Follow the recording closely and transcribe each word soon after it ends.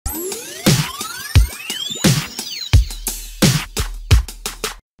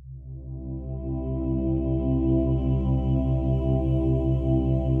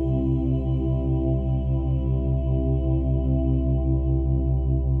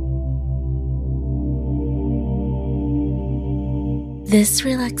This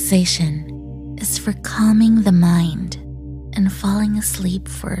relaxation is for calming the mind and falling asleep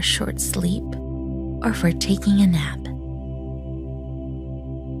for a short sleep or for taking a nap.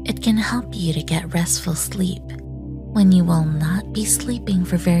 It can help you to get restful sleep when you will not be sleeping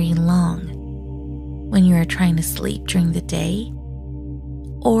for very long, when you are trying to sleep during the day,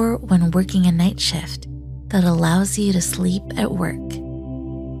 or when working a night shift that allows you to sleep at work.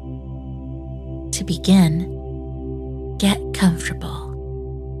 To begin, get comfortable.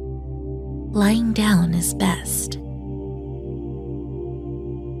 Lying down is best.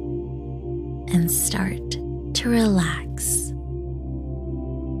 And start to relax.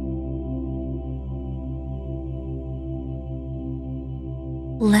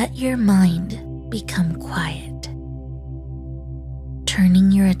 Let your mind become quiet,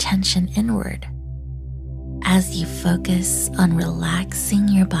 turning your attention inward as you focus on relaxing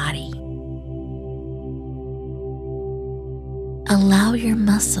your body. Allow your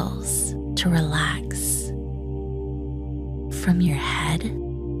muscles to relax from your head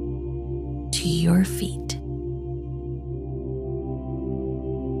to your feet.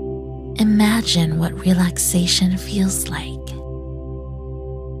 Imagine what relaxation feels like.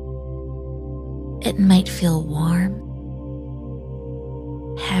 It might feel warm,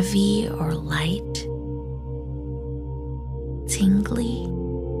 heavy or light, tingly,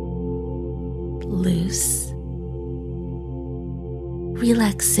 loose.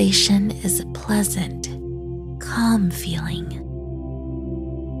 Relaxation is a pleasant, calm feeling.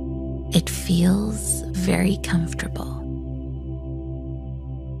 It feels very comfortable.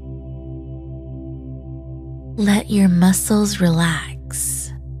 Let your muscles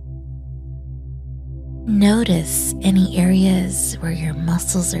relax. Notice any areas where your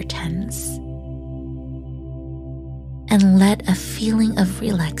muscles are tense, and let a feeling of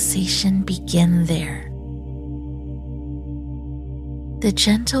relaxation begin there. The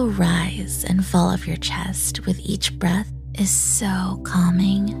gentle rise and fall of your chest with each breath is so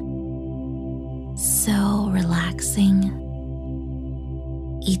calming, so relaxing.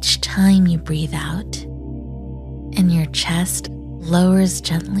 Each time you breathe out and your chest lowers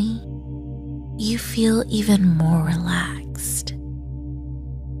gently, you feel even more relaxed,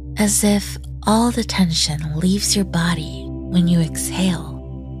 as if all the tension leaves your body when you exhale,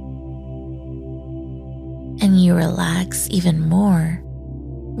 and you relax even more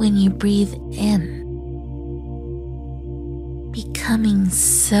when you breathe in, becoming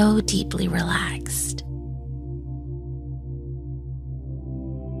so deeply relaxed.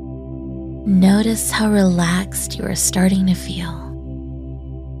 Notice how relaxed you are starting to feel,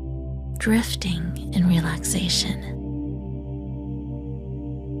 drifting in relaxation.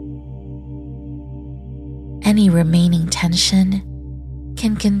 Any remaining tension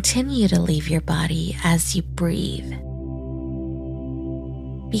can continue to leave your body as you breathe,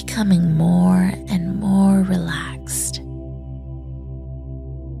 becoming more and more relaxed.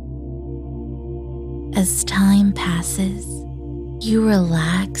 As time passes, you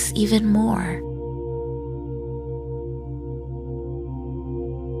relax even more.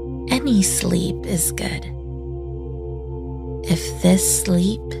 Any sleep is good. If this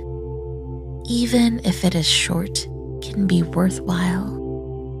sleep, even if it is short, can be worthwhile,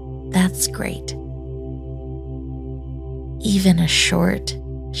 that's great. Even a short,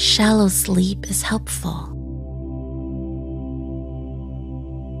 shallow sleep is helpful.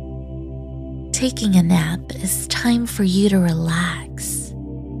 Taking a nap is time for you to relax,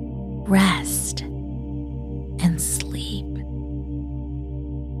 rest, and sleep.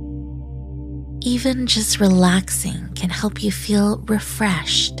 Even just relaxing can help you feel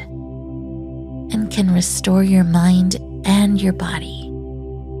refreshed and can restore your mind and your body.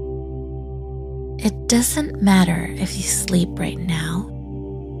 It doesn't matter if you sleep right now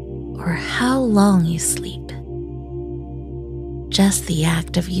or how long you sleep. Just the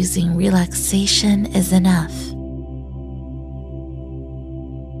act of using relaxation is enough.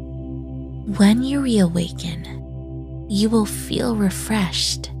 When you reawaken, you will feel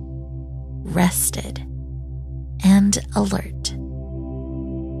refreshed, rested, and alert.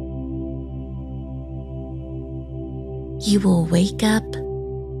 You will wake up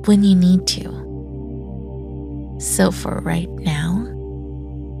when you need to. So for right now,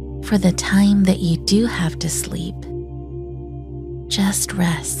 for the time that you do have to sleep, just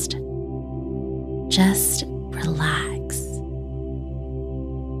rest. Just relax.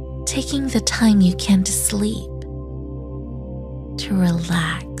 Taking the time you can to sleep, to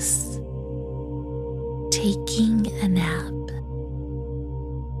relax. Taking a nap.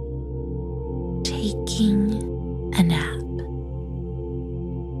 Taking a nap.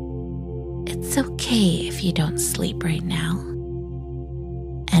 It's okay if you don't sleep right now.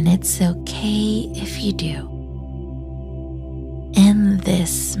 And it's okay if you do. In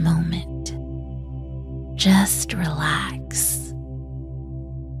this moment, just relax.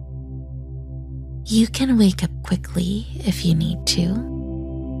 You can wake up quickly if you need to,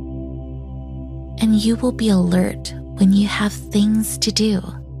 and you will be alert when you have things to do.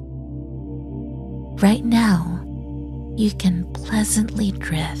 Right now, you can pleasantly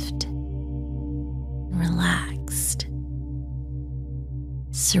drift, relaxed,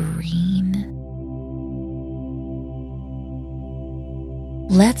 serene.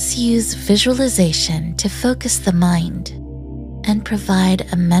 Let's use visualization to focus the mind and provide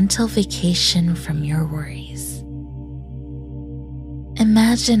a mental vacation from your worries.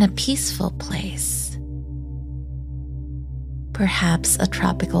 Imagine a peaceful place, perhaps a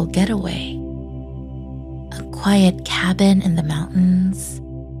tropical getaway, a quiet cabin in the mountains,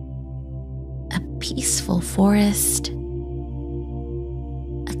 a peaceful forest,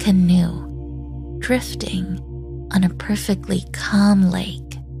 a canoe drifting on a perfectly calm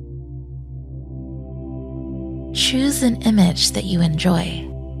lake. Choose an image that you enjoy,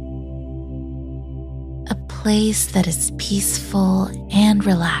 a place that is peaceful and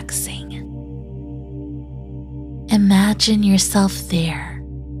relaxing. Imagine yourself there.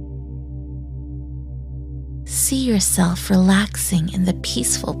 See yourself relaxing in the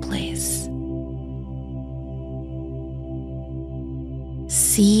peaceful place.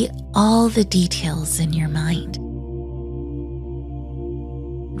 See all the details in your mind,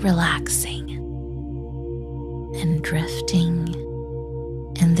 relaxing and drifting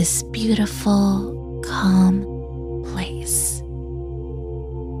in this beautiful, calm place.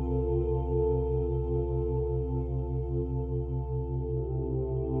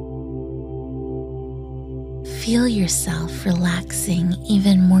 Feel yourself relaxing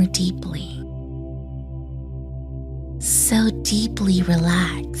even more deeply. So deeply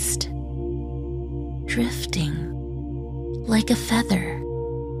relaxed, drifting like a feather,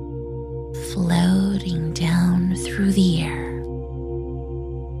 floating down through the air,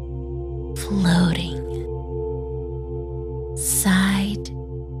 floating side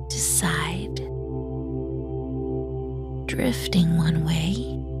to side, drifting one way,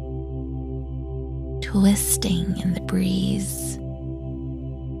 twisting in the breeze,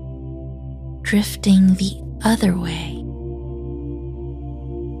 drifting the other way,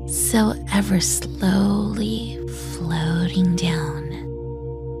 so ever slowly floating down,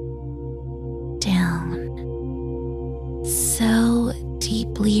 so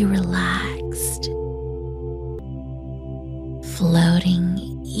deeply relaxed, floating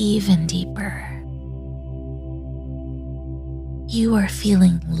even deeper. You are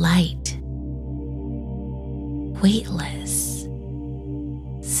feeling light, weightless,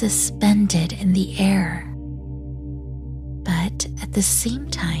 suspended in the air. But at the same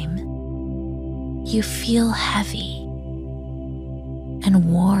time, you feel heavy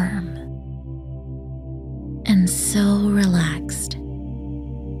and warm and so relaxed.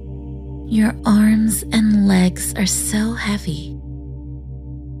 Your arms and legs are so heavy.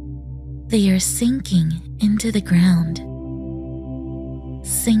 They are sinking into the ground,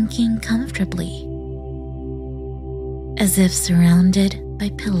 sinking comfortably, as if surrounded by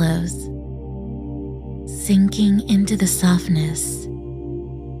pillows, sinking into the softness,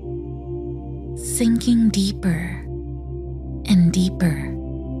 sinking deeper and deeper,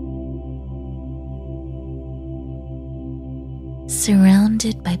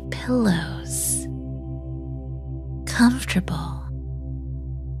 surrounded by pillows, comfortable,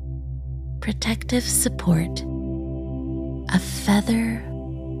 protective support, a feather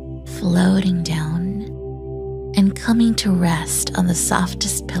floating down and coming to rest on the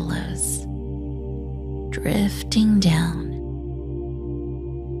softest pillows, drifting down,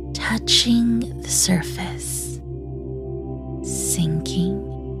 touching the surface, sinking,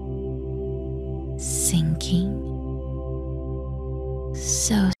 sinking,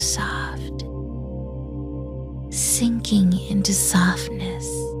 so soft, sinking into softness,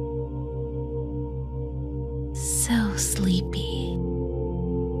 so sleepy.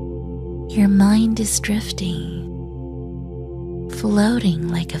 Your mind is drifting, floating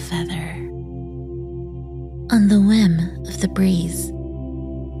like a feather on the whim of the breeze,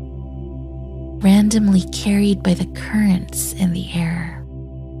 randomly carried by the currents in the air,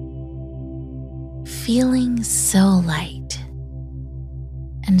 feeling so light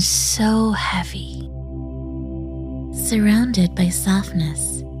and so heavy, surrounded by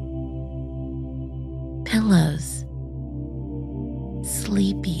softness, pillows,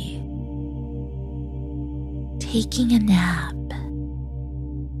 sleepy, taking a nap,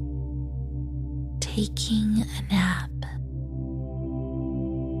 taking a nap,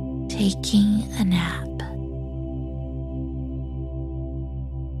 taking a nap.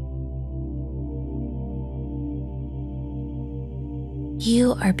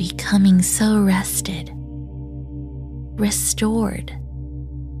 You are becoming so rested, restored.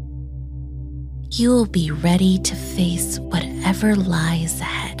 You will be ready to face whatever lies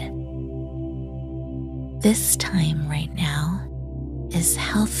ahead. This time right now is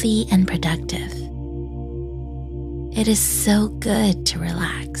healthy and productive. It is so good to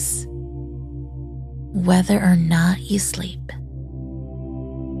relax, whether or not you sleep.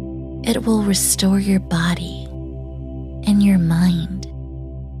 It will restore your body and your mind,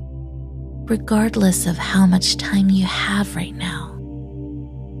 regardless of how much time you have right now.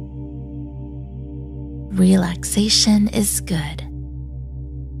 Relaxation is good,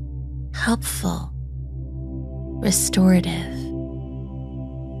 helpful, restorative.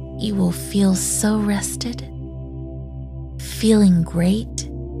 You will feel so rested, feeling great,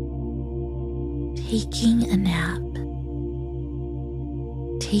 taking a nap,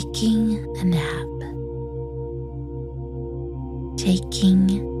 taking a nap, taking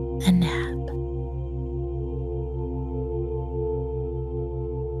a nap.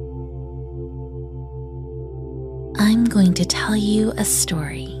 I'm going to tell you a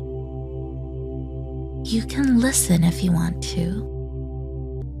story. You can listen if you want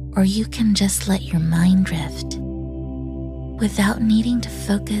to, or you can just let your mind drift without needing to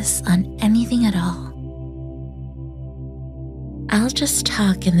focus on anything at all. I'll just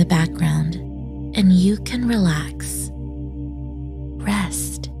talk in the background and you can relax,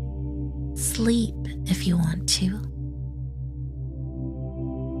 rest, sleep if you want to.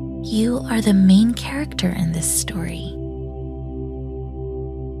 You are the main character in this story.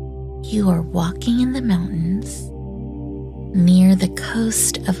 You are walking in the mountains near the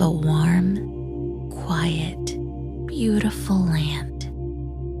coast of a warm, quiet, beautiful land.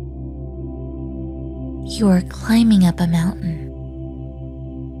 You are climbing up a mountain,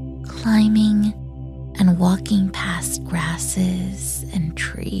 climbing and walking past grasses and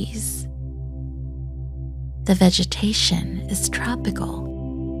trees. The vegetation is tropical.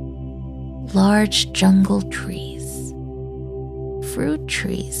 Large jungle trees, fruit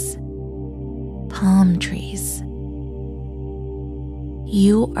trees, palm trees.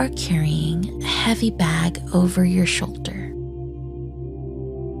 You are carrying a heavy bag over your shoulder.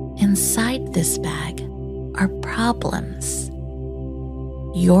 Inside this bag are problems.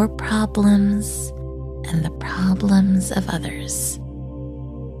 Your problems and the problems of others.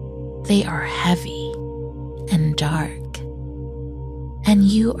 They are heavy and dark, and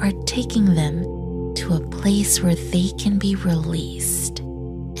you are taking them to a place where they can be released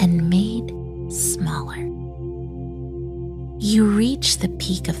and made smaller. You reach the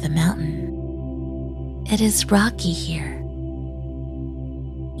peak of the mountain. It is rocky here.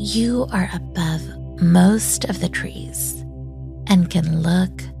 You are above most of the trees and can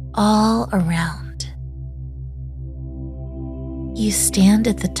look all around. You stand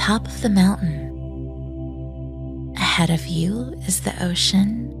at the top of the mountain. Ahead of you is the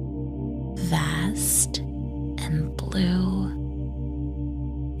ocean, vast and blue,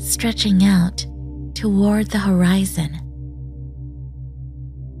 stretching out toward the horizon.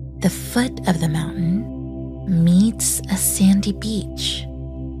 The foot of the mountain meets a sandy beach.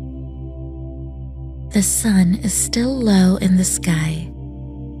 The sun is still low in the sky.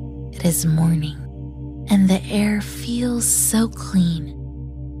 It is morning, and the air feels so clean.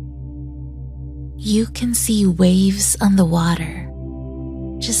 You can see waves on the water,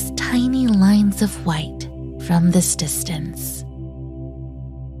 just tiny lines of white from this distance.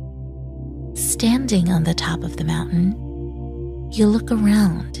 Standing on the top of the mountain, you look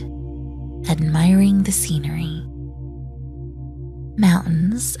around, admiring the scenery.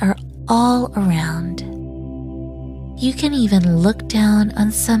 Mountains are all around. You can even look down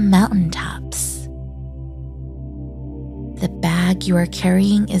on some mountaintops. The bag you are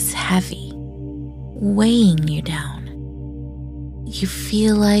carrying is heavy, weighing you down. You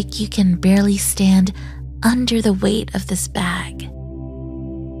feel like you can barely stand under the weight of this bag.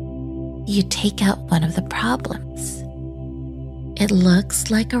 You take out one of the problems. It looks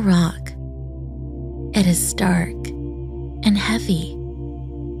like a rock. It is dark and heavy.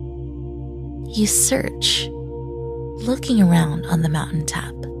 You search, looking around on the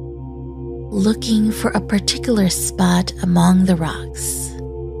mountaintop, looking for a particular spot among the rocks.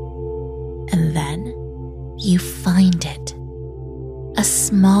 And then you find it, a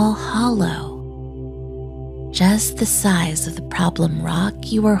small hollow, just the size of the problem rock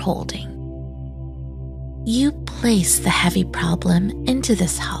you are holding. You place the heavy problem into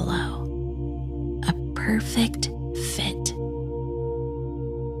this hollow, a perfect fit.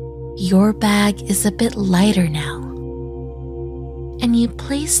 your bag is a bit lighter now, and you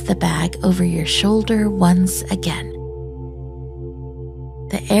place the bag over your shoulder once again.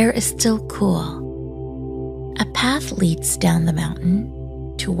 The air is still cool. A path leads down the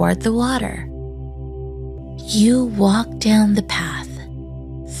mountain toward the water. You walk down the path,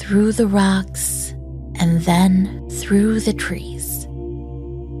 through the rocks, and then through the trees.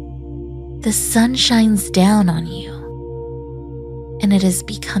 The sun shines down on you, and it is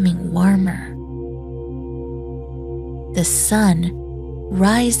becoming warmer. The sun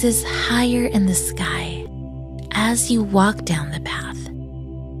rises higher in the sky as you walk down the path.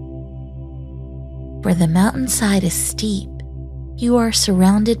 Where the mountainside is steep, you are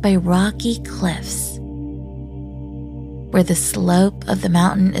surrounded by rocky cliffs. Where the slope of the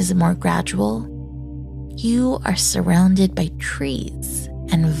mountain is more gradual, you are surrounded by trees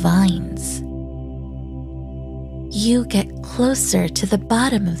and vines. You get closer to the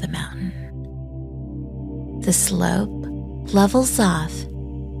bottom of the mountain. The slope levels off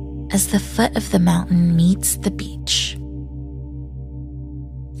as the foot of the mountain meets the beach.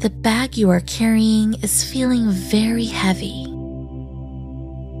 The bag you are carrying is feeling very heavy.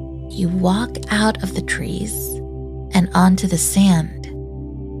 You walk out of the trees and onto the sand.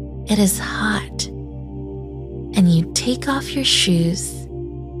 It is hot, and you take off your shoes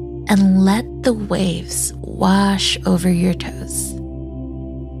and let the waves wash over your toes.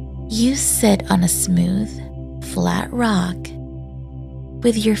 You sit on a smooth, flat rock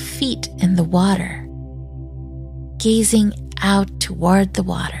with your feet in the water, gazing out toward the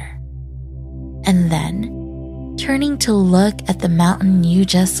water, and then turning to look at the mountain you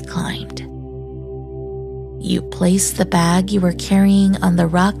just climbed. You place the bag you were carrying on the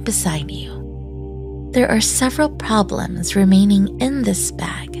rock beside you. There are several problems remaining in this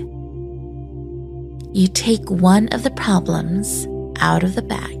bag. You take one of the problems out of the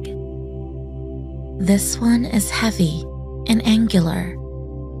bag. This one is heavy and angular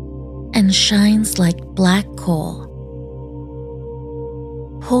and shines like black coal.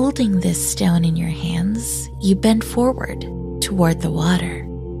 Holding this stone in your hands, you bend forward toward the water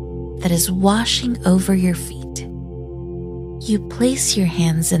that is washing over your feet. You place your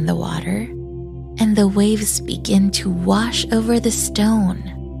hands in the water, and the waves begin to wash over the stone.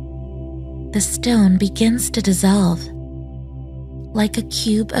 The stone begins to dissolve like a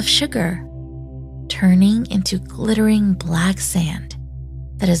cube of sugar, turning into glittering black sand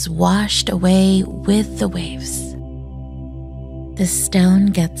that is washed away with the waves. The stone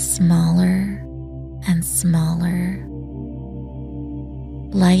gets smaller and smaller,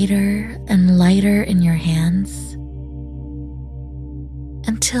 lighter and lighter in your hands,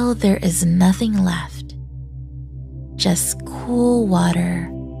 until there is nothing left, just cool water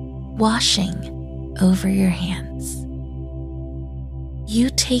washing over your hands. You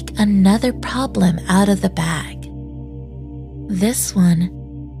take another problem out of the bag. This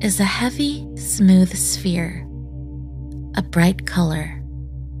one is a heavy, smooth sphere, a bright color.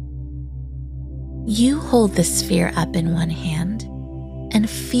 You hold the sphere up in one hand and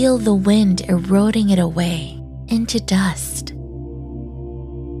feel the wind eroding it away into dust.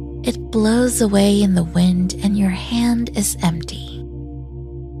 It blows away in the wind and your hand is empty.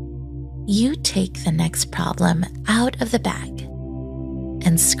 You take the next problem out of the bag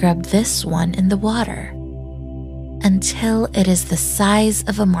and scrub this one in the water until it is the size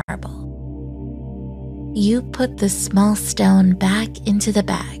of a marble. You put the small stone back into the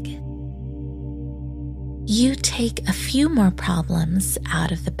bag. You take a few more problems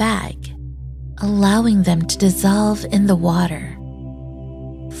out of the bag, allowing them to dissolve in the water,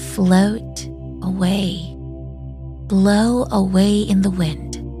 float away, blow away in the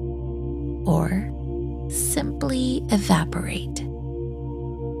wind, or simply evaporate.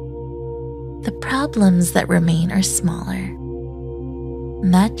 The problems that remain are smaller,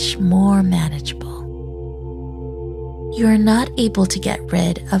 much more manageable. You are not able to get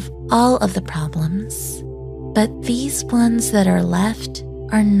rid of all of the problems, but these ones that are left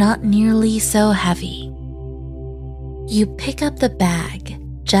are not nearly so heavy. You pick up the bag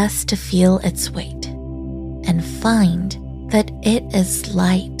just to feel its weight and find that it is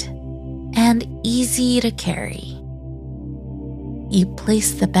light and easy to carry. You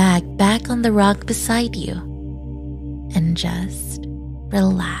place the bag back on the rock beside you and just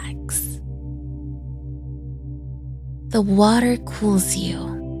relax. The water cools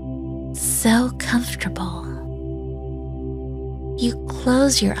you, so comfortable. You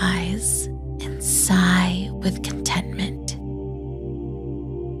close your eyes and sigh with contentment.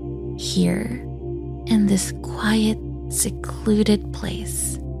 Here, in this quiet, secluded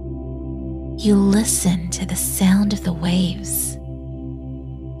place, you listen to the sound of the waves,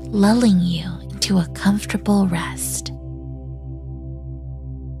 lulling you into a comfortable rest.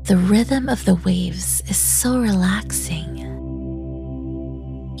 The rhythm of the waves is so relaxing.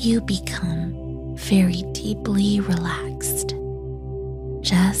 You become very deeply relaxed,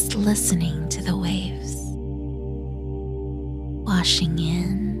 just listening to the waves, washing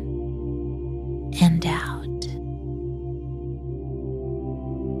in and out,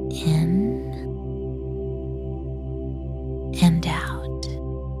 in and out,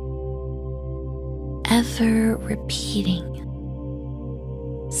 ever repeating,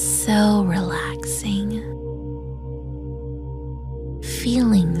 so relaxing,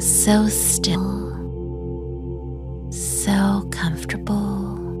 feeling so still, so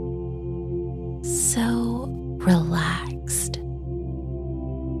comfortable, so relaxed,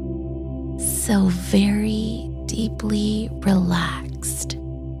 so very deeply relaxed,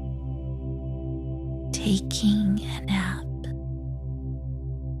 taking a nap,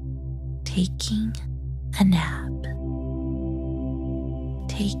 taking a nap,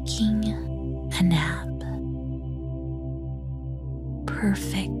 taking a nap.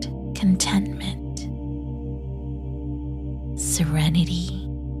 Perfect contentment, serenity,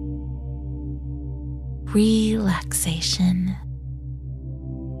 relaxation,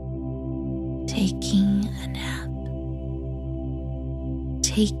 taking a nap,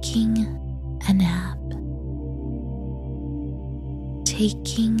 taking a nap,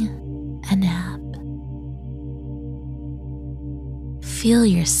 taking a nap. Feel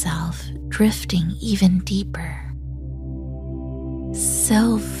yourself drifting even deeper,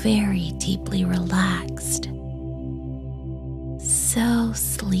 so very deeply relaxed, so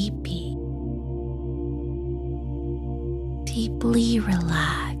sleepy, deeply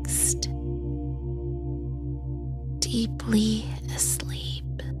relaxed, deeply asleep,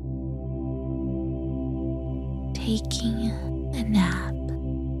 taking a nap,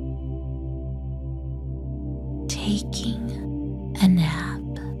 taking a nap,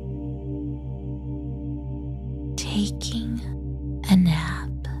 taking a nap.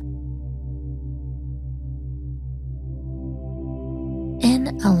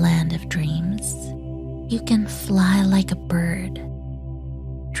 In a land of dreams, you can fly like a bird,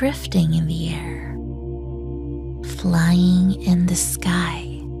 drifting in the air, flying in the sky.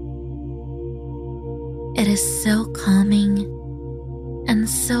 It is so calming and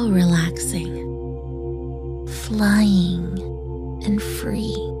so relaxing, flying and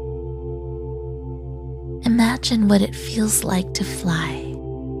free. Imagine what it feels like to fly,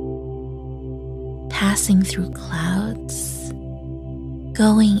 passing through clouds,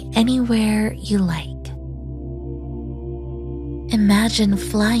 going anywhere you like. Imagine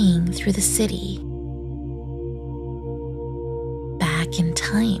flying through the city, back in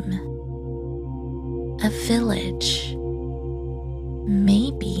time, a village,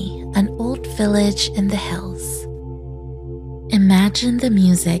 maybe an old village in the hills. Imagine the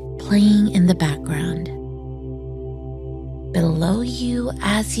music playing in the background, below you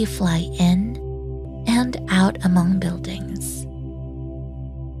as you fly in and out among buildings.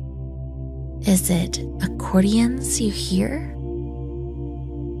 Is it accordions you hear?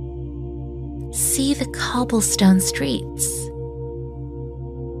 See the cobblestone streets,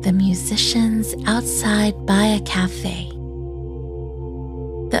 the musicians outside by a cafe,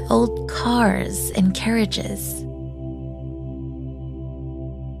 the old cars and carriages.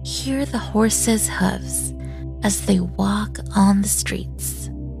 Hear the horses' hooves as they walk on the streets.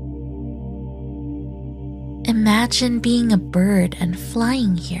 Imagine being a bird and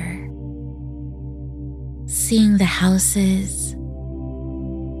flying here, seeing the houses.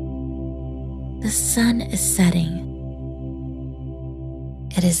 The sun is setting.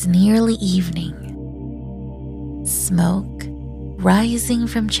 It is nearly evening. Smoke rising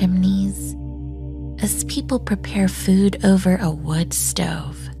from chimneys as people prepare food over a wood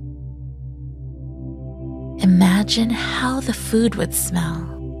stove. Imagine how the food would smell.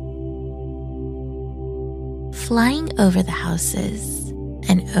 Flying over the houses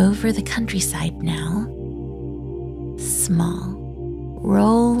and over the countryside now, small,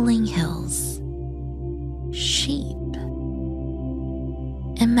 rolling hills, sheep.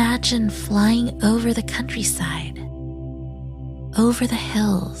 Imagine flying over the countryside, over the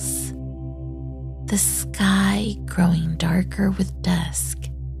hills, the sky growing darker with dusk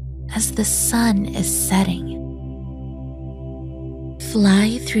as the sun is setting.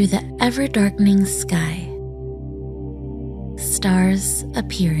 Fly through the ever-darkening sky, stars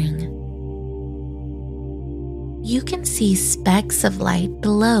appearing. You can see specks of light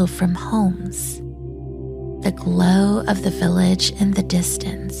below from homes, the glow of the village in the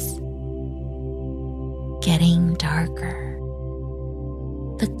distance, getting darker.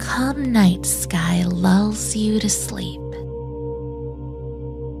 The calm night sky lulls you to sleep.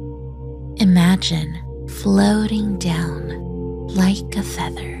 Imagine floating down like a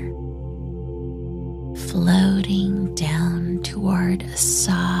feather, floating down toward a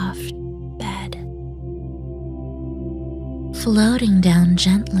soft bed, floating down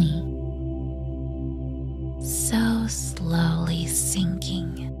gently, so slowly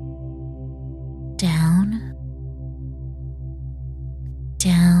sinking down,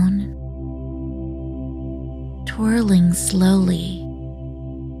 down, twirling slowly,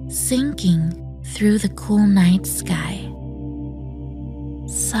 sinking through the cool night sky,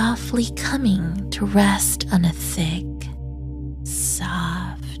 softly coming to rest on a thick,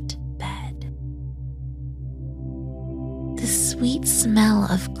 soft bed. The sweet smell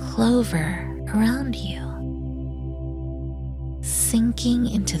of clover around you, sinking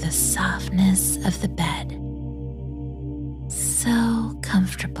into the softness of the bed, so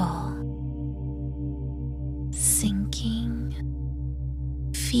comfortable, sinking,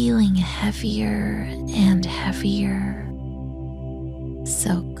 feeling heavier and heavier,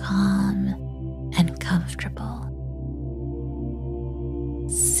 so calm and comfortable,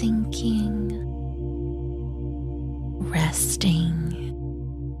 sinking, resting,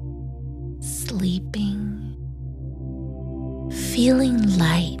 sleeping, feeling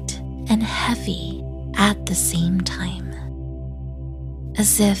light and heavy at the same time,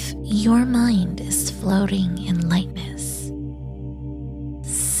 as if your mind is floating in lightness,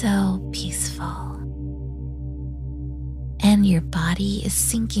 so peaceful, and your body is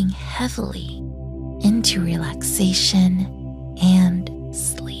sinking heavily into relaxation and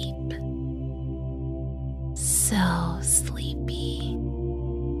sleep, so sleepy,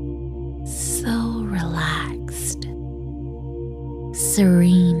 so relaxed,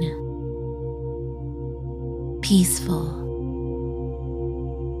 serene, peaceful,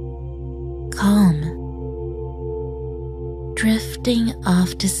 calm, drifting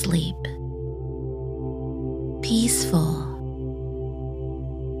off to sleep, peaceful,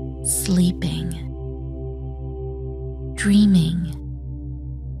 sleeping, dreaming,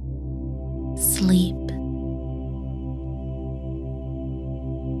 sleep,